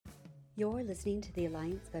You're listening to the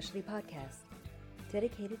Alliant Specialty Podcast,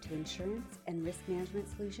 dedicated to insurance and risk management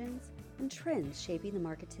solutions and trends shaping the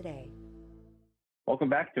market today. Welcome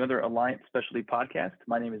back to another Alliant Specialty Podcast.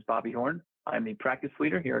 My name is Bobby Horn. I'm the practice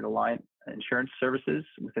leader here at Alliant Insurance Services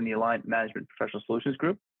within the Alliant Management Professional Solutions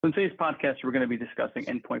Group. In today's podcast, we're going to be discussing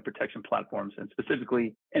endpoint protection platforms and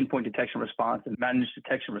specifically endpoint detection response and managed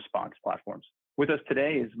detection response platforms. With us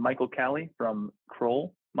today is Michael Calley from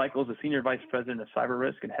Kroll. Michael is the Senior Vice President of Cyber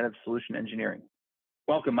Risk and Head of Solution Engineering.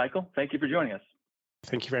 Welcome, Michael. Thank you for joining us.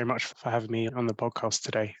 Thank you very much for having me on the podcast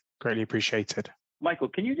today. Greatly appreciated. Michael,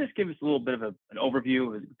 can you just give us a little bit of an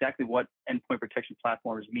overview of exactly what endpoint protection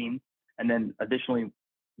platforms mean? And then additionally,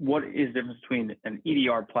 what is the difference between an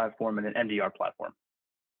EDR platform and an MDR platform?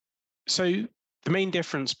 So the main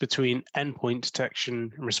difference between endpoint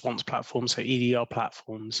detection and response platforms, so EDR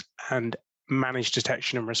platforms, and managed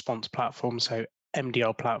detection and response platforms, so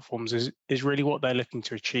MDR platforms, is really what they're looking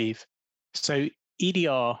to achieve. So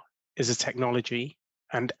EDR is a technology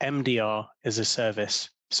and MDR is a service.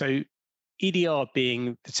 So EDR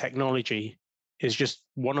being the technology is just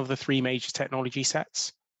one of the three major technology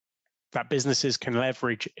sets that businesses can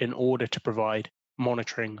leverage in order to provide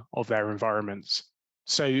monitoring of their environments.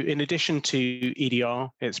 So in addition to EDR,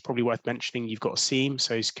 it's probably worth mentioning you've got SIEM,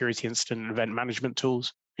 so security incident and event management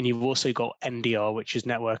tools, and you've also got NDR, which is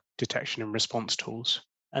network detection and response tools.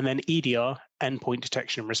 And then EDR, endpoint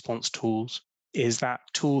detection and response tools, is that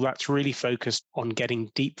tool that's really focused on getting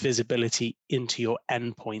deep visibility into your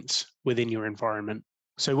endpoints within your environment.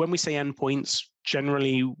 So when we say endpoints,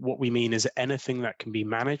 generally what we mean is anything that can be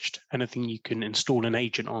managed, anything you can install an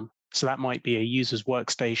agent on. So that might be a user's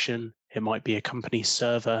workstation, it might be a company's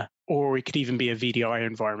server, or it could even be a VDI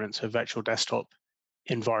environment, so a virtual desktop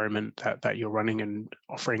environment that you're running and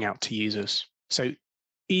offering out to users. So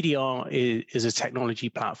EDR is a technology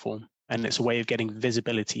platform, and it's a way of getting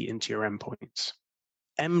visibility into your endpoints.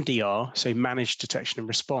 MDR, so managed detection and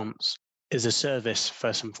response, is a service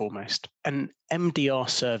first and foremost. An MDR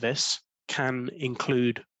service can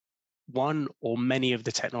include one or many of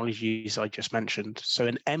the technologies I just mentioned. So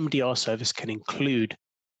an MDR service can include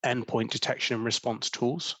endpoint detection and response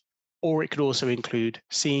tools, or it could also include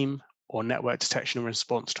SIEM or network detection and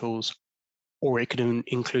response tools, or it could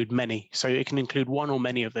include many. So it can include one or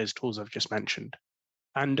many of those tools I've just mentioned.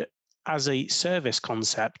 And as a service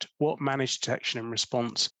concept, what managed detection and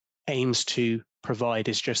response aims to provide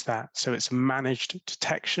is just that. So it's managed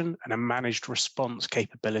detection and a managed response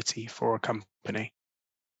capability for a company.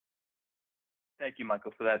 Thank you,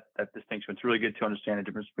 Michael, for that distinction. It's really good to understand the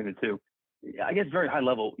difference between the two. I guess very high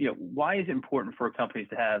level, why is it important for companies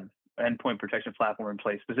to have an endpoint protection platform in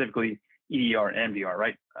place, specifically EDR and MDR,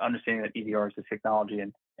 right? Understanding that EDR is the technology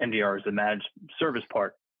and MDR is the managed service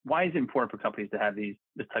part. Why is it important for companies to have this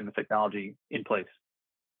type of technology in place?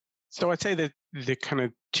 So I'd say that the kind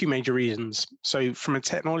of two major reasons. So from a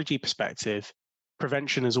technology perspective,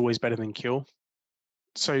 prevention is always better than cure.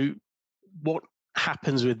 So what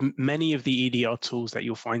happens with many of the EDR tools that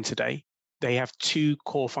you'll find today, they have two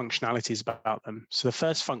core functionalities about them. So the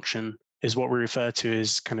first function is what we refer to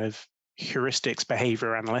as kind of heuristics behavior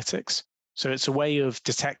analytics. So it's a way of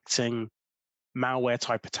detecting malware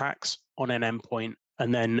type attacks on an endpoint.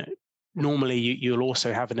 And then normally you'll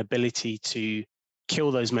also have an ability to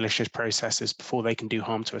kill those malicious processes before they can do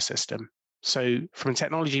harm to a system. So from a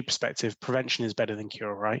technology perspective, prevention is better than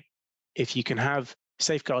cure, right? If you can have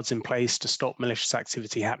safeguards in place to stop malicious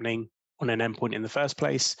activity happening on an endpoint in the first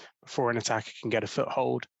place, before an attacker can get a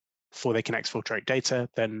foothold, before they can exfiltrate data,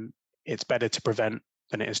 then it's better to prevent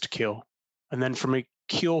than it is to cure. And then from a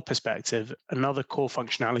cure perspective, another core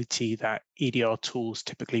functionality that EDR tools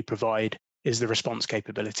typically provide is the response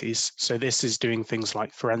capabilities. So this is doing things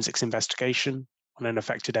like forensics investigation on an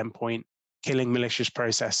affected endpoint, killing malicious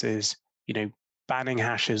processes, banning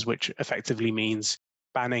hashes, which effectively means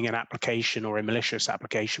banning an application or a malicious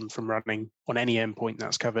application from running on any endpoint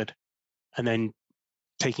that's covered, and then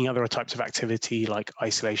taking other types of activity like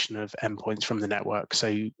isolation of endpoints from the network. So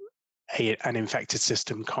an infected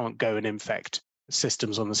system can't go and infect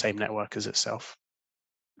systems on the same network as itself.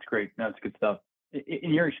 That's great. That's good stuff.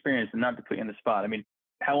 In your experience, and not to put you on the spot,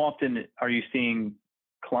 how often are you seeing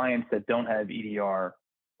clients that don't have EDR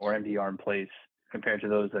or MDR in place compared to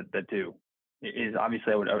those that do? Is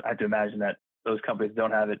obviously, I would have to imagine that those companies that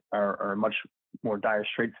don't have it are much more dire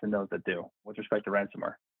straits than those that do with respect to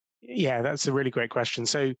ransomware. Yeah, that's a really great question.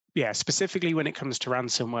 So yeah, specifically when it comes to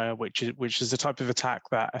ransomware, which is the type of attack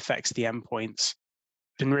that affects the endpoints,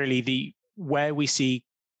 then really where we see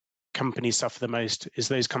companies suffer the most is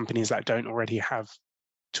those companies that don't already have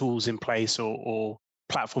tools in place or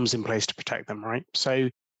platforms in place to protect them, right? So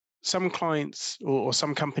some clients or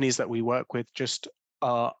some companies that we work with just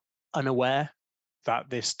are unaware that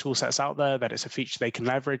this tool set's out there, that it's a feature they can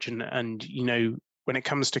leverage. And when it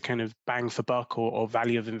comes to kind of bang for buck or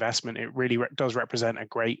value of investment, it really does represent a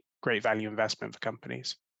great value investment for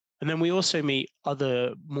companies. And then we also meet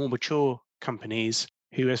other more mature companies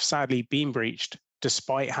who have sadly been breached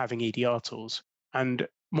despite having EDR tools. And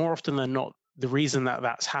more often than not, the reason that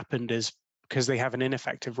that's happened is because they have an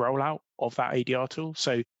ineffective rollout of that EDR tool.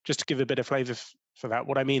 So just to give a bit of flavor for that,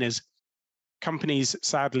 what I mean is companies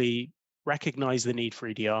sadly recognize the need for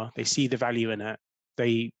EDR. They see the value in it.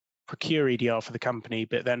 They procure EDR for the company,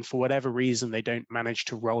 but then for whatever reason, they don't manage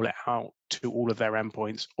to roll it out to all of their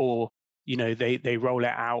endpoints, or they roll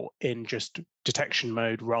it out in just detection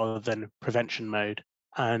mode rather than prevention mode.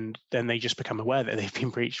 And then they just become aware that they've been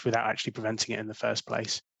breached without actually preventing it in the first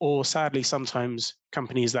place. Or sadly, sometimes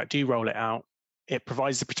companies that do roll it out, it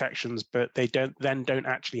provides the protections, but they don't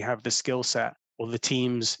actually have the skill set or the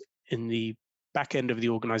teams in the back end of the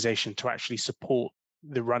organization to actually support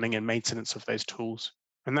the running and maintenance of those tools.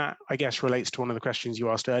 And that, I guess, relates to one of the questions you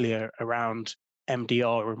asked earlier around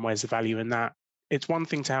MDR and where's the value in that. It's one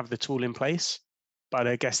thing to have the tool in place, but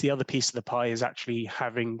I guess the other piece of the pie is actually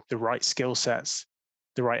having the right skill sets,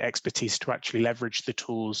 the right expertise to actually leverage the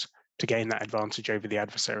tools to gain that advantage over the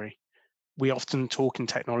adversary. We often talk in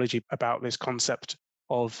technology about this concept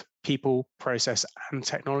of people, process, and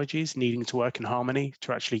technologies needing to work in harmony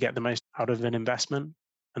to actually get the most out of an investment.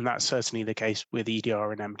 And that's certainly the case with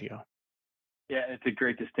EDR and MDR. Yeah, it's a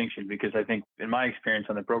great distinction because I think in my experience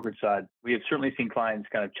on the brokerage side, we have certainly seen clients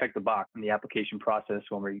kind of check the box in the application process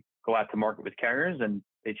when we go out to market with carriers and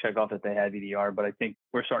they check off that they have EDR. But I think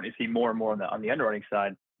we're starting to see more and more on the underwriting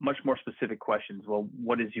side, much more specific questions. Well,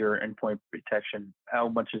 what is your endpoint protection? How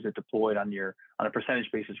much is it deployed on a percentage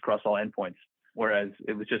basis across all endpoints? Whereas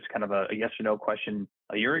it was just kind of a yes or no question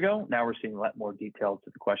a year ago. Now we're seeing a lot more detail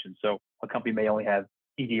to the question. So a company may only have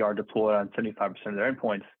EDR deployed on 75% of their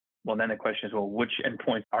endpoints. Well, then the question is, well, which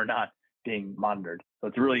endpoints are not being monitored? So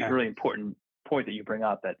it's a really important point that you bring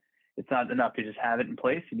up, that it's not enough to just have it in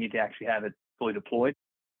place. You need to actually have it fully deployed.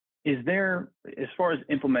 Is there, as far as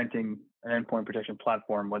implementing an endpoint protection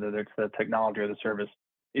platform, whether it's the technology or the service,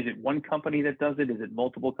 is it one company that does it? Is it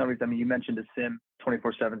multiple companies? I mean, you mentioned a SIM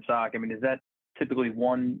 24/7 SOC. I mean, is that typically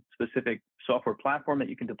one specific software platform that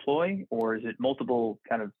you can deploy, or is it multiple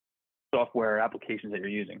kind of software applications that you're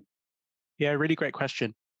using? Yeah, really great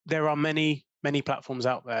question. There are many platforms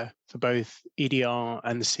out there for both EDR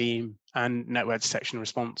and the SIEM and network detection and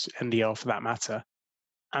response, NDR for that matter.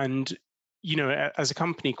 And, as a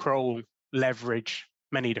company, Kroll leverage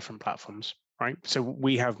many different platforms, right? So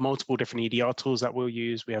we have multiple different EDR tools that we'll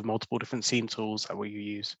use. We have multiple different SIEM tools that we'll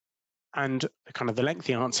use. And the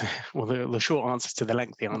lengthy answer, well, the short answer to the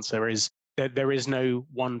lengthy answer is that there is no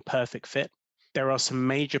one perfect fit. There are some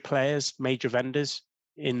major players, major vendors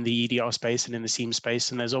in the EDR space and in the SIEM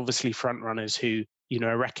space. And there's obviously front runners who,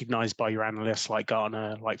 are recognized by your analysts like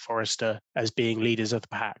Gartner, like Forrester, as being leaders of the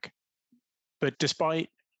pack. But despite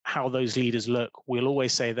how those leaders look, we'll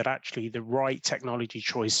always say that actually the right technology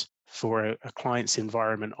choice for a client's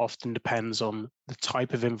environment often depends on the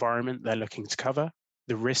type of environment they're looking to cover,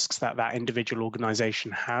 the risks that individual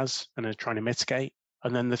organization has and are trying to mitigate,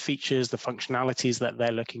 and then the features, the functionalities that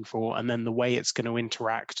they're looking for, and then the way it's going to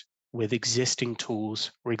interact with existing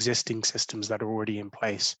tools or existing systems that are already in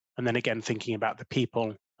place. And then again, thinking about the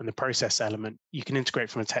people and the process element, you can integrate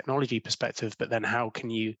from a technology perspective, but then how can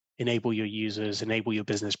you enable your users, enable your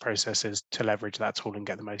business processes to leverage that tool and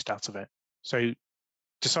get the most out of it? So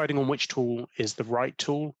deciding on which tool is the right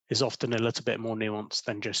tool is often a little bit more nuanced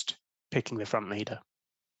than just picking the front leader.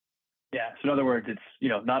 Yeah. So in other words, it's,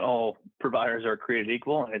 not all providers are created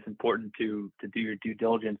equal, and it's important to do your due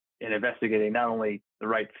diligence in investigating not only the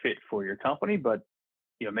right fit for your company, but,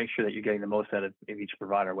 make sure that you're getting the most out of each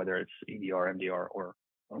provider, whether it's EDR, MDR, or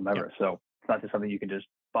whatever. Yep. So it's not just something you can just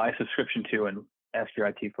buy a subscription to and ask your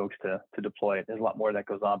IT folks to deploy it. There's a lot more that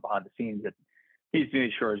goes on behind the scenes that needs to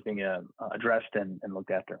be sure is being addressed and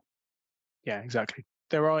looked after. Yeah, exactly.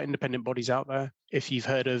 There are independent bodies out there. If you've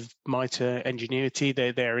heard of MITRE Engenuity,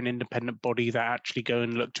 they're an independent body that actually go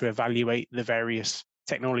and look to evaluate the various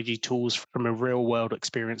technology tools from a real world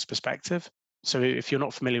experience perspective. So if you're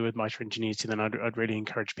not familiar with MITRE Engenuity, then I'd really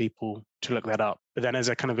encourage people to look that up. But then, as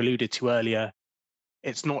I kind of alluded to earlier,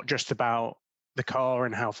 it's not just about the car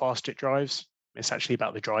and how fast it drives. It's actually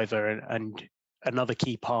about the driver. And another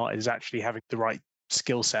key part is actually having the right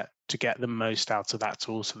skill set to get the most out of that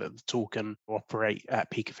tool so that the tool can operate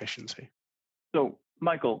at peak efficiency. So,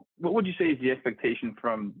 Michael, what would you say is the expectation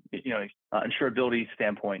from, insurability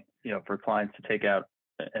standpoint, for clients to take out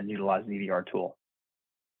and utilize an EDR tool?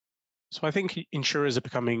 So I think insurers are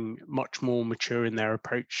becoming much more mature in their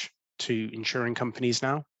approach to insuring companies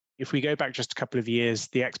now. If we go back just a couple of years,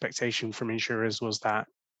 the expectation from insurers was that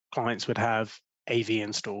clients would have AV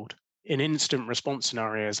installed. In instant response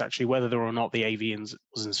scenarios, actually, whether or not the AV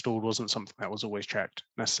was installed wasn't something that was always checked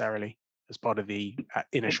necessarily as part of the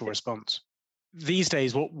initial response. These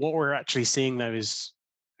days, what we're actually seeing, though, is,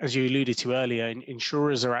 as you alluded to earlier,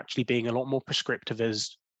 insurers are actually being a lot more prescriptive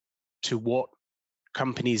as to what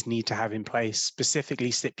companies need to have in place, specifically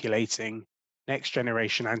stipulating next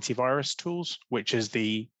generation antivirus tools, which is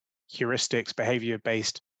the heuristics,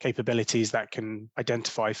 behavior-based capabilities that can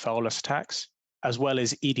identify fileless attacks, as well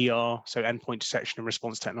as EDR, so endpoint detection and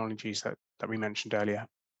response technologies that we mentioned earlier.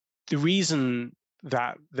 The reason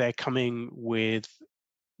that they're coming with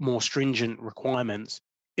more stringent requirements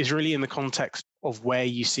is really in the context of where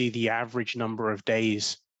you see the average number of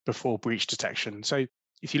days before breach detection. So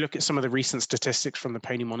if you look at some of the recent statistics from the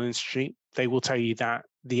Ponemon Institute, they will tell you that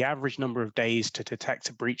the average number of days to detect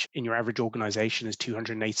a breach in your average organization is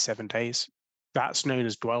 287 days. That's known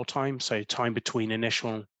as dwell time, so time between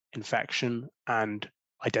initial infection and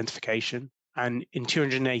identification. And in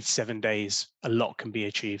 287 days, a lot can be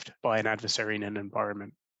achieved by an adversary in an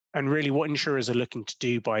environment. And really what insurers are looking to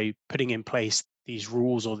do by putting in place these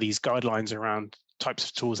rules or these guidelines around types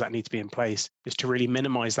of tools that need to be in place is to really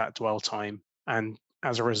minimize that dwell time and,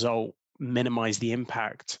 as a result, minimize the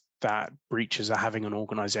impact that breaches are having on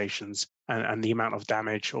organizations and the amount of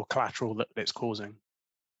damage or collateral that it's causing.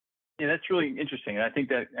 Yeah, that's really interesting. And I think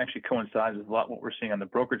that actually coincides with a lot what we're seeing on the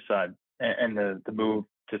brokerage side and the move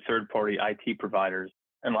to third-party IT providers.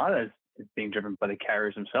 And a lot of that is being driven by the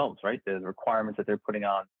carriers themselves, right? The requirements that they're putting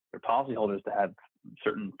on their policyholders to have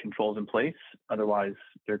certain controls in place. Otherwise,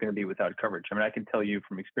 they're going to be without coverage. I mean, I can tell you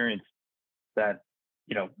from experience that,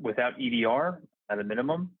 without EDR at a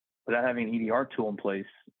minimum, without having an EDR tool in place,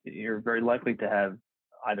 you're very likely to have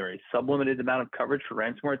either a sublimited amount of coverage for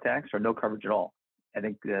ransomware attacks or no coverage at all. I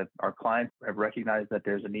think that our clients have recognized that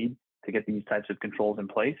there's a need to get these types of controls in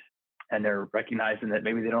place, and they're recognizing that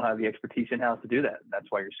maybe they don't have the expertise in-house to do that. That's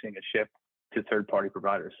why you're seeing a shift to third-party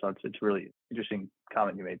providers. So it's really interesting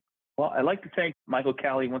comment you made. Well, I'd like to thank Michael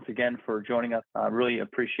Calley once again for joining us. I really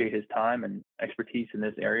appreciate his time and expertise in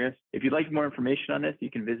this area. If you'd like more information on this, you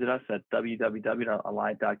can visit us at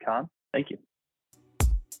www.alliant.com. Thank you.